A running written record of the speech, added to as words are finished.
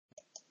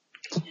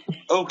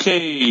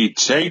Okay,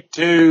 take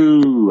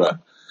two.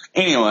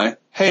 Anyway,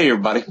 hey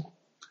everybody.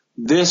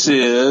 This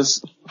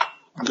is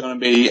going to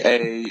be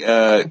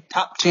a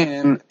top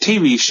 10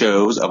 TV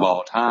shows of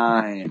all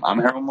time. I'm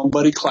here with my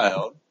buddy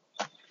Cloud.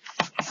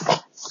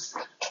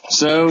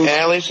 So, And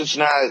at least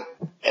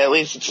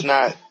it's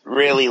not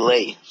really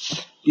late.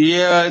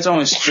 yeah, it's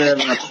only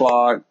 7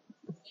 o'clock.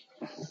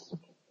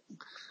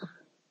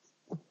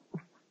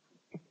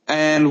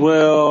 And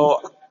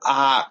well,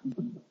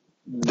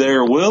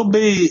 there will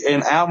be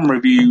an album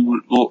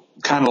review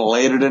kind of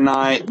later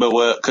tonight, but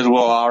because we'll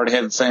already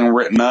have the thing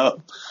written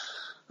up.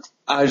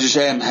 I just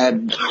haven't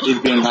had, it's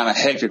been kind of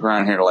hectic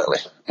around here lately.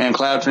 And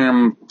Cloud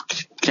turned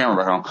your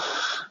camera back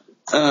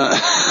on.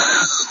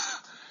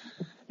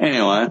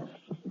 Anyway.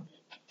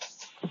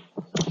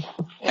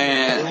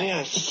 And,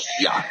 yes.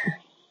 yeah.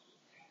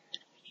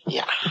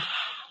 Yeah.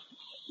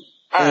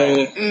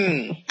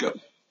 Alright. Go.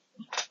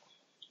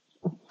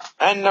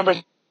 And number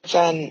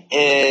 10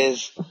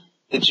 is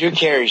The Drew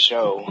Carey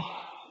Show.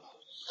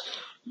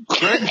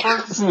 Greg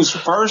Ferguson's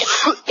first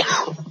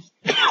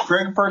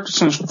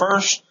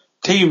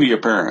TV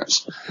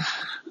appearance.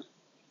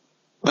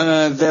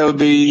 That would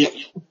be,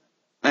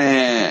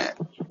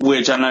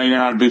 which I know you're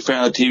not a big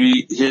fan of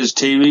his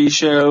TV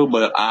show,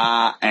 but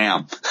I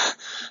am.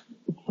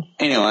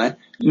 Anyway,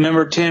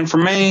 number 10 for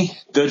me,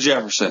 The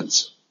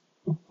Jeffersons.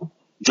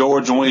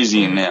 George and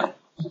Weezy and them.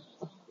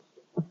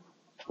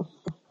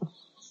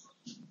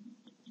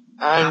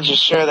 I'm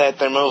just sure that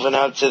they're moving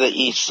out to the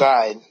east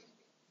side.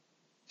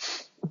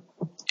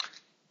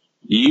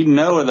 Do you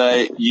know where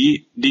they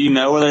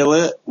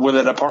live, where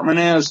that apartment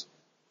is?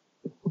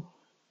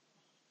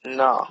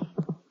 No.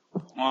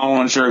 Well, I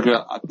wasn't sure,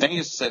 'cause I think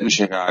it's set in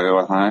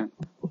Chicago, I think.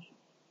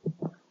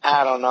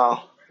 I don't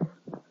know.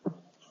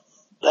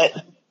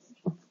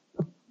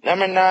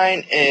 Number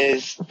 9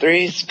 is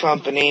Three's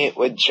Company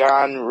with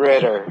John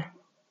Ritter.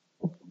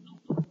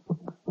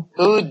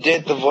 Who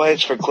did the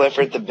voice for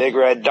Clifford the Big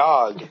Red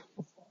Dog?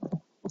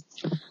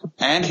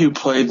 And who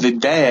played the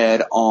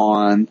dad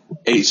on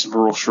 8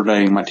 Simple Rules for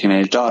Dating My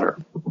Teenage Daughter.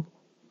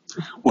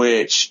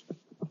 Which,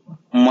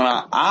 when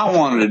I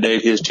wanted to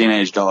date his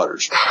teenage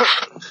daughters.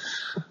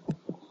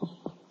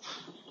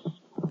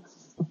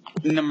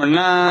 Number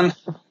 9,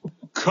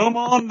 Come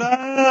On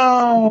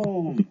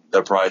Down!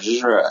 The Price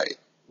is Right.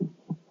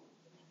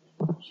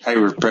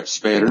 Hayward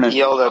participated in it.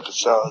 The old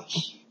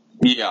episodes.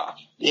 Yeah.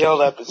 The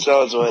old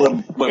episodes with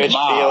Rich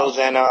Fields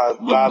and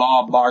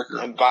Bob Barker.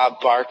 And Bob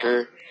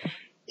Barker.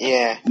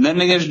 Yeah.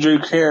 Nothing against Drew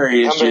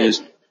Carey. It's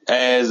just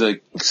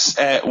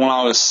when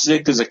I was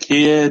sick as a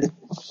kid,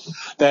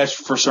 that's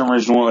for some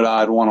reason what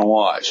I'd want to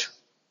watch.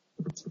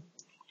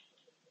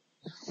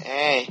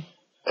 Hey,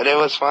 but it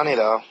was funny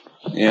though.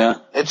 Yeah.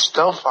 It's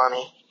still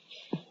funny.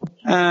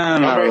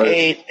 Number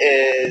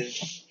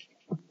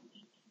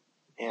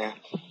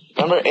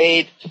Number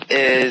 8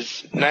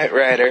 is Knight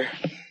Rider.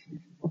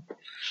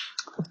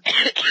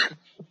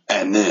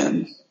 And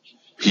then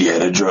he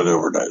had a drug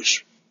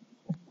overdose.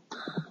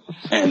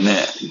 And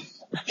then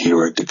he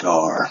wrecked the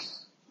car.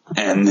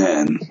 And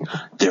then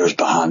there was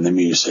Behind the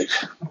Music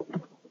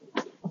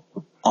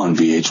on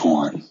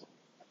VH1.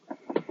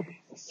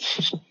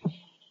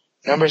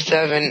 Number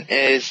 7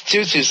 is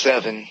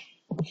 227.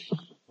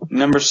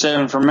 Number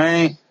 7 for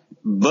me,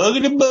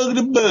 Boogity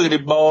Boogity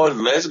Boogity Boys,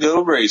 Let's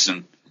Go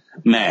Racing,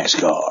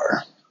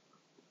 NASCAR.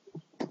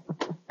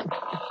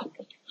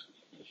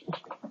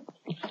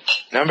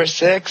 Number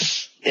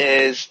 6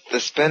 is the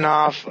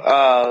spinoff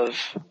of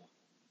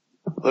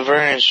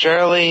Laverne and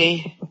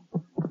Shirley,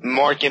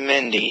 Mork and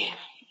Mindy.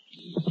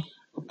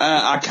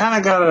 I kind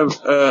of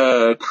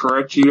gotta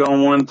correct you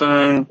on one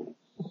thing.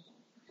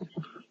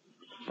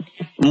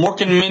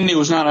 Mork and Mindy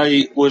was not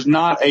a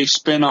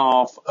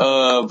spinoff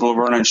of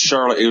Laverne and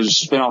Shirley. It was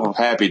a spinoff of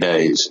Happy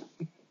Days.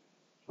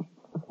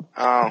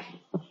 Oh.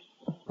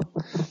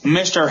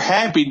 Mr.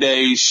 Happy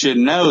Days should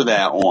know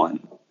that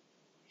one.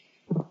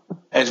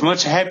 As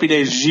much Happy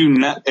Days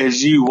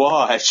as you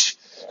watch.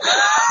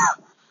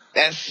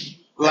 That's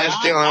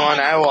the only one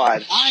I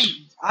watch.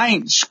 I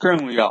ain't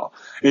screwing with y'all.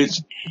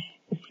 It's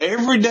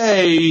every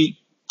day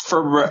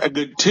for a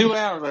good 2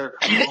 hours there.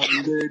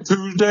 Monday,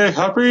 Tuesday,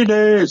 happy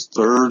days.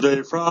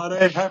 Thursday,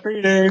 Friday,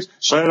 happy days.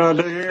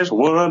 Saturday is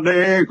one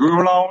day,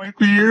 grooving along with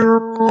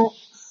you.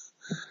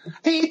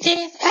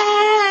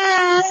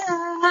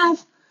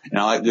 And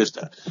all that good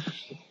stuff.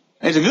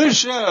 It's a good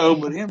show,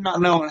 but him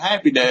not knowing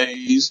Happy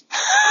Days,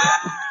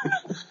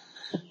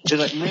 just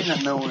like me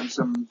not knowing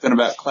something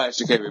about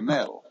classic heavy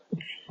metal.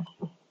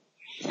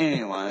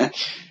 Anyway,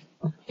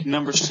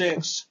 number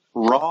 6,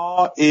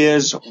 Raw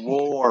is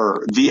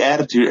War, the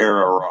Attitude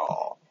Era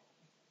Raw.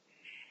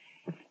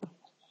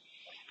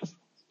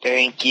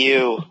 Thank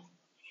you.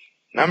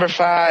 Number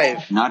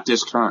 5. Not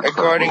this current.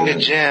 According to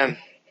Jim.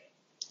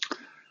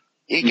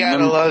 You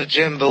gotta love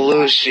Jim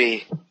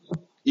Belushi.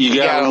 You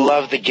gotta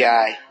love the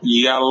guy.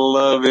 You gotta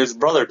love his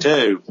brother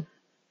too.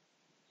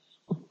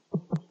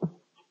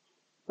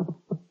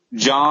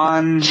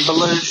 John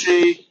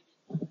Belushi.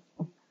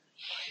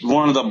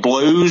 One of the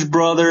Blues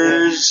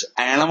Brothers,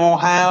 Animal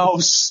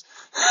House.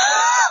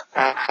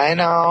 I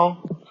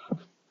know.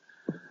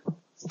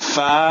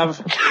 5,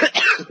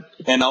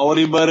 an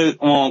oldie but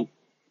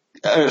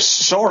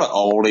sort of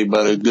oldie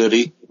but a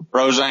goodie,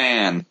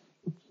 Roseanne.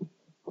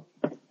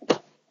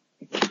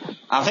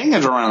 I think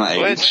it's around the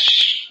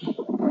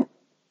 80s.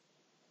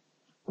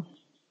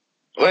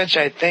 Which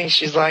I think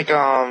she's like,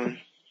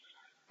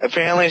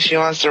 apparently she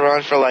wants to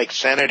run for like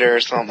senator or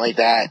something like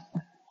that.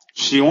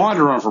 She wanted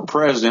to run for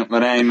president,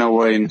 but ain't no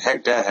way in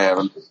heck that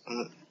happened.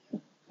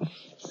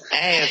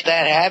 Hey, if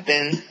that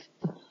happened,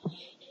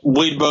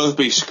 we'd both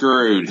be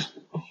screwed.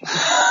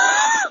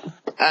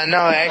 No,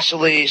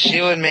 actually,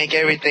 she would make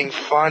everything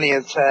funny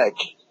as heck.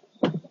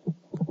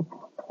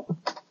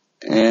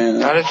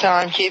 And all the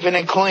time keeping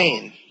it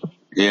clean.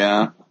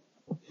 Yeah.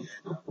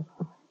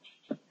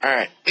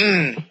 Alright.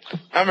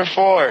 Number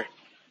 4.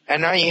 I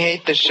know you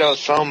hate the show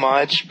so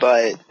much,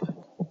 but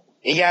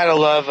you gotta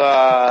love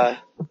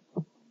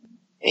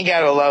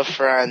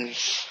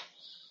Friends.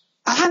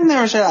 I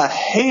never said I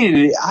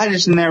hated it. I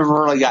just never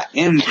really got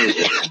into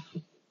it.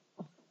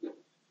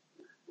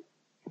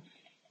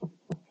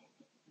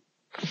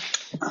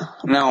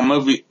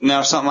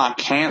 Now something I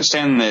can't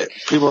stand that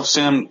people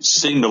seem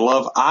to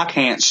love. I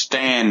can't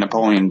stand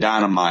Napoleon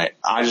Dynamite.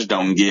 I just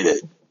don't get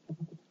it.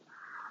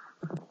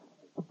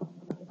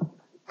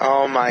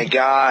 Oh my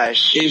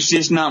gosh. It's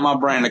just not my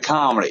brand of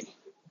comedy.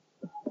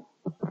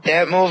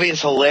 That movie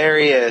is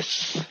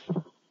hilarious.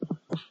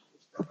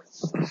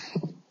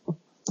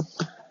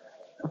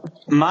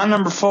 My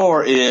number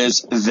 4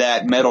 is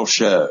That Metal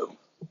Show.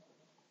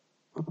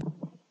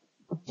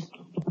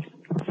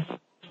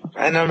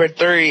 My number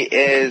 3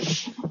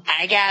 is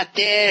I Got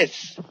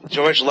This.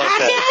 George Lopez.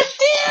 I got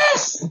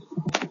this!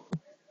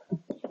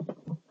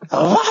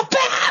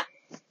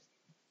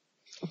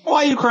 Why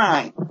are you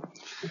crying?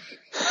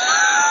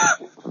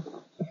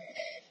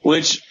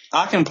 Which,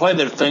 I can play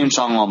their theme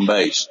song on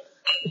bass.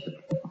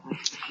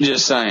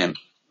 Just saying.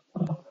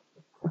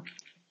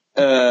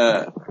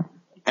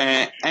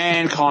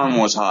 And Carmen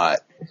was hot.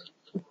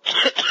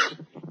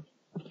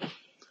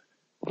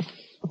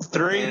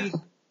 3,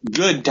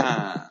 Good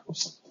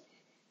Times.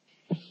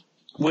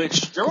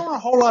 Which, there weren't a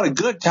whole lot of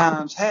good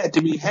times had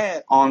to be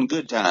had on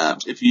Good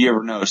Times, if you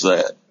ever noticed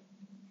that.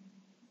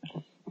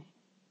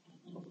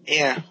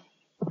 Yeah.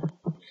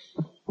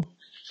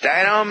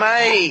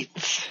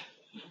 Dynamite!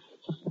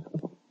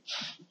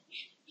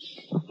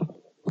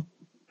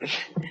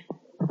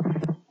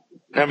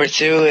 Number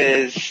 2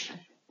 is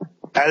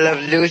I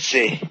Love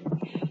Lucy.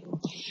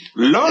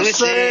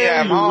 Lucy,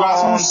 I'm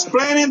home.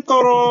 Explaining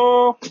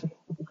todo.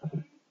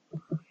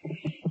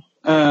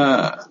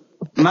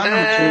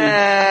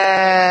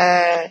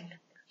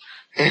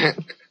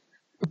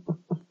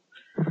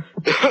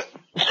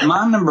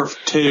 My number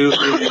 2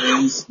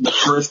 is The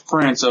Fresh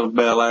Prince of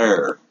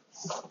Bel-Air.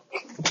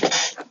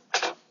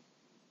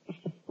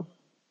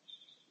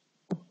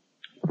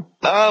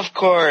 Of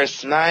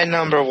course, my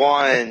number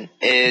 1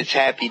 is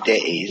Happy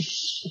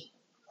Days.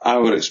 I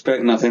would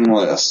expect nothing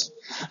less.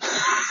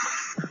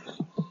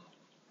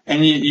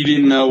 And you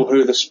didn't know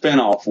who the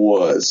spinoff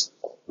was.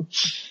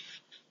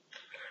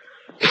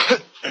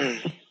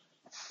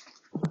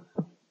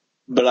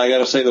 But I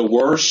gotta say, the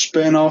worst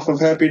spinoff of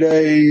Happy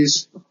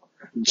Days,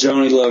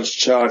 Johnny Loves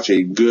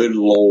Chachi. Good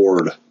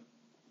Lord.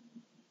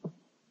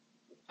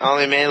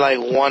 Only made like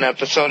 1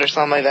 episode or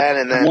something like that,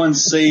 and then 1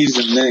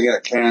 season, then it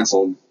got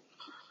canceled.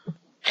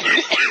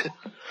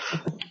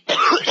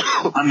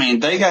 I mean,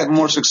 they got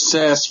more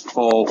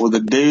successful with a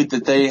dude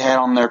that they had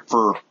on there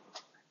for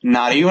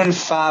not even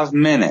 5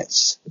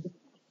 minutes.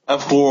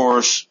 Of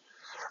course,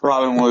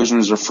 Robin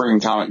Williams is a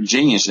freaking comic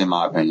genius, in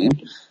my opinion.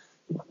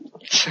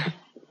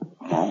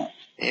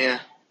 Yeah.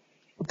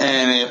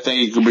 And if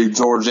they could be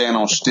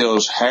Georgiana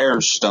Steele's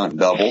hair stunt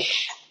double.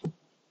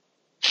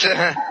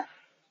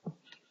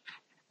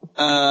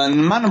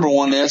 My number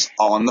 1 is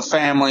All in the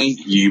Family,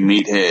 You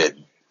Meathead.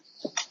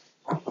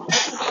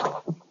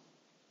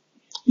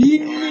 You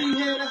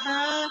meathead,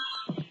 huh?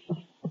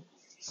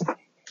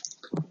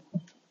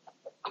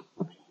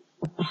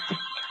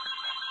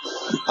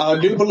 I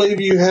do believe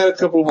you had a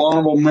couple of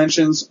honorable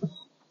mentions.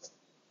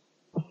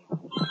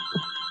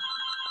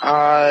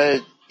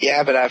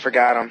 Yeah, but I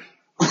forgot them.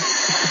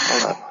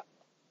 Hold on.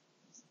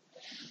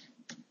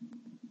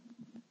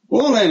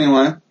 Well,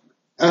 anyway,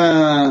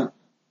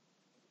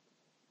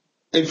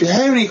 if you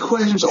have any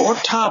questions or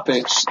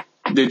topics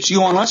that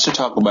you want us to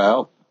talk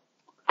about,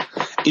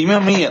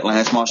 email me at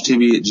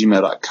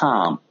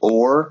lancemosstv@gmail.com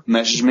or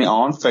message me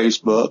on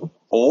Facebook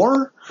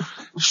or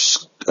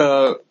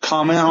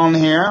comment on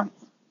here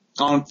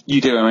on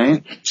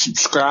YouTube.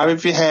 Subscribe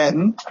if you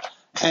hadn't.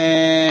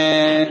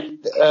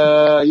 And,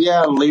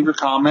 leave your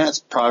comments,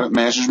 private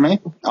message me,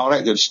 all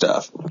that good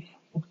stuff.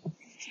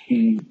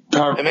 And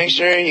make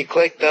sure you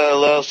click the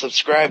little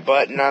subscribe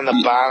button on the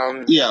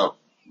bottom. Yeah,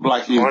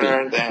 like you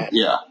corner of that.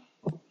 Yeah.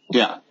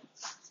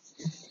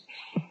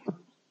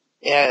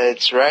 Yeah,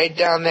 it's right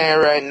down there,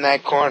 right in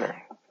that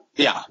corner.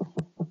 Yeah.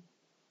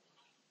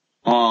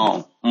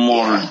 Oh,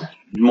 more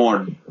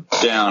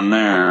down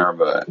there,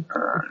 but,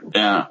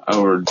 down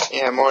over.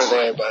 Yeah, more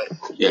there, but.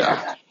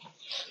 Yeah.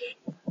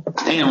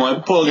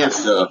 Anyway, pull good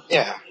stuff.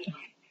 Yeah.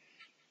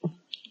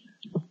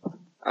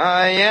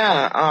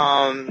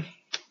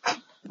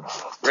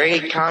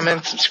 Rate,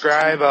 comment,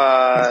 subscribe,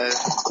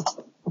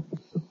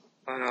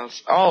 what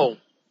else? Oh,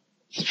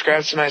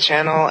 subscribe to my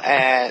channel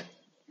at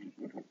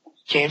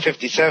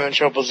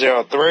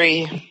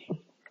Kane570003.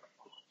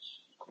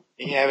 If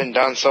you haven't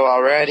done so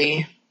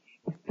already.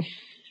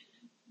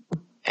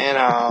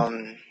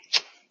 And,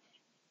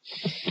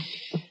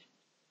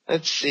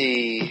 let's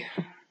see.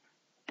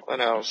 What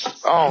else?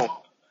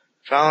 Oh,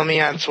 follow me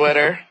on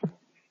Twitter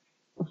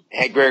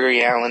at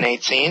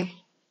GregoryAllen18.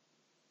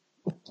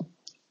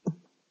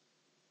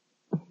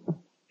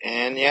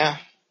 And yeah.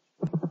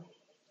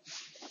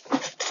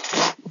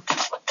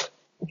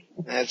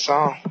 That's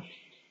all.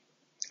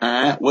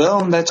 Alright,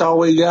 well, that's all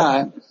we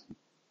got.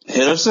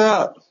 Hit us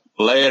up.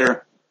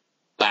 Later.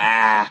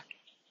 Bye.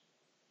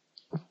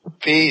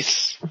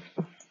 Peace.